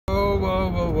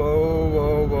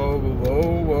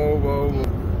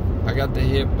got the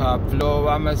hip hop flow,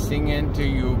 I'm a singing to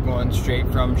you, going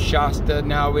straight from Shasta,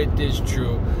 now it is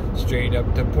true. Straight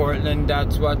up to Portland,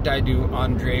 that's what I do.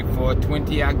 Andre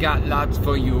 420, I got lots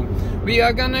for you. We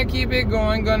are gonna keep it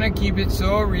going, gonna keep it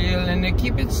so real, and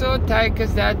keep it so tight,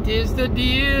 cause that is the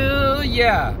deal,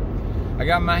 yeah. I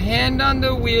got my hand on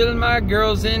the wheel, my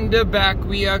girl's in the back.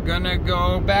 We are gonna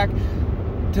go back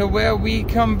to where we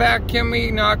come back, and we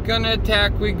not gonna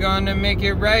attack. We gonna make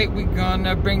it right. We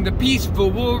gonna bring the peaceful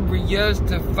warriors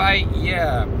to fight,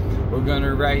 yeah. We're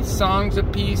gonna write songs of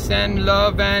peace and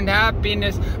love and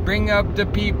happiness. Bring up the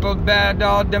people bad,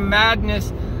 all the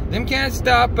madness. Them can't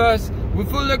stop us, we're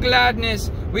full of gladness.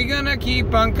 We gonna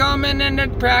keep on coming and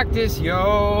at practice.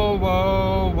 Yo,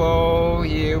 whoa, whoa,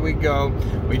 here we go.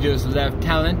 We just left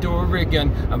Talent,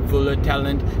 Oregon. I'm full of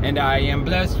talent and I am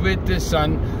blessed with the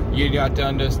sun. You got to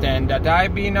understand that I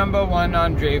be #1,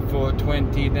 Andre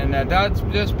 420. Then that's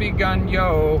just begun,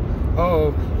 yo.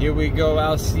 Oh, here we go,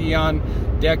 I'll see on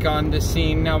deck on the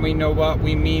scene. Now we know what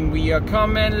we mean. We are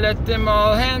coming, let them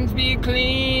all hands be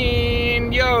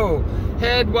clean, yo.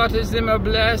 Headwaters them are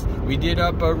blessed. We did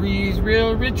up a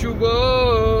real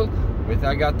ritual.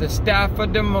 I got the staff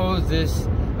of the Moses.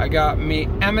 I got me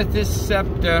amethyst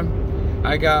scepter.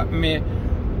 I got me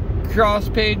cross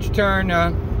page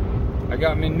turner. I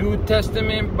got me New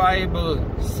Testament Bible.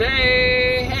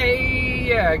 Say hey,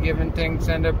 yeah, giving thanks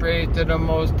and a praise to the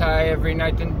Most High every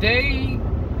night and day.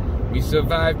 We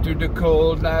survived through the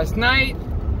cold last night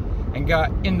and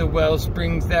got in the well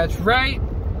springs, that's right.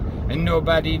 And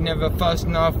nobody never fuss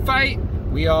nor fight.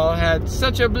 We all had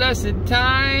such a blessed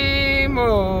time.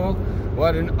 Oh,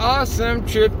 what an awesome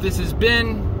trip this has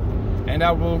been. And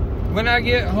I will, when I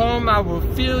get home, I will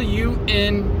fill you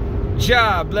in.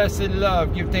 Jah, blessed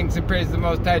love, give thanks and praise the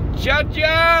Most High.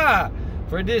 Jah,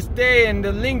 for this day and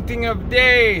the lengthening of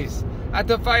days. At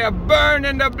the fire burn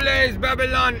and the blaze,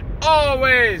 Babylon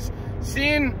always.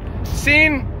 Seen,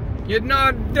 you're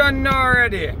not done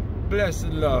already. Blessed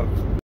love.